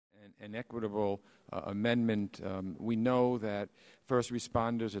an equitable amendment. We know that first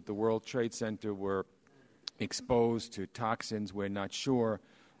responders at the World Trade Center were exposed to toxins. We're not sure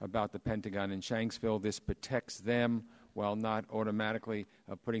about the Pentagon in Shanksville. This protects them while not automatically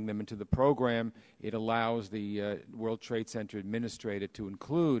putting them into the program. It allows the World Trade Center administrator to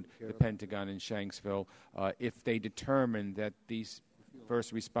include the Pentagon in Shanksville if they determine that these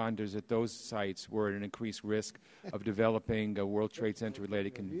first responders at those sites were at an increased risk of developing a World Trade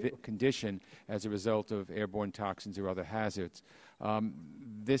Center-related condition as a result of airborne toxins or other hazards.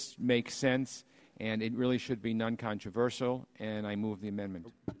 This makes sense, and it really should be non-controversial, and I move the amendment.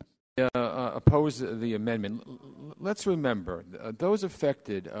 Oppose the amendment. Let's remember, those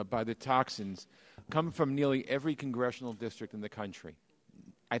affected by the toxins come from nearly every congressional district in the country.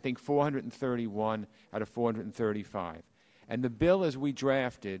 I think 431 out of 435. And the bill as we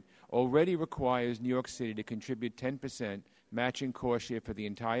drafted already requires New York City to contribute 10% matching cost share for the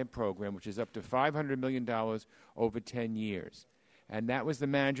entire program, which is up to $500 million over 10 years. And that was the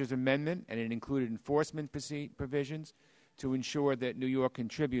manager's amendment, and it included enforcement provisions to ensure that New York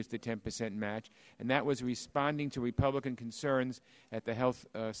contributes the 10% match. And that was responding to Republican concerns at the Health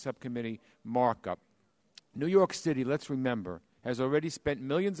Subcommittee markup. New York City, let's remember, has already spent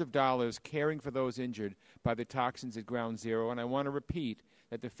millions of dollars caring for those injured by the toxins at Ground Zero. And I want to repeat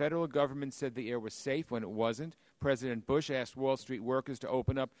that the federal government said the air was safe when it wasn't. President Bush asked Wall Street workers to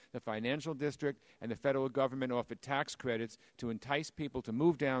open up the financial district, and the federal government offered tax credits to entice people to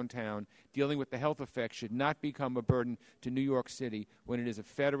move downtown. Dealing with the health effects should not become a burden to New York City when it is a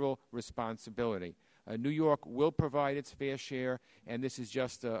federal responsibility. New York will provide its fair share, and this is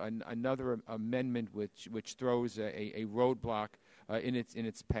just another amendment which throws a roadblock in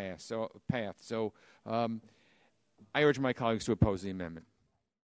its path. So I urge my colleagues to oppose the amendment.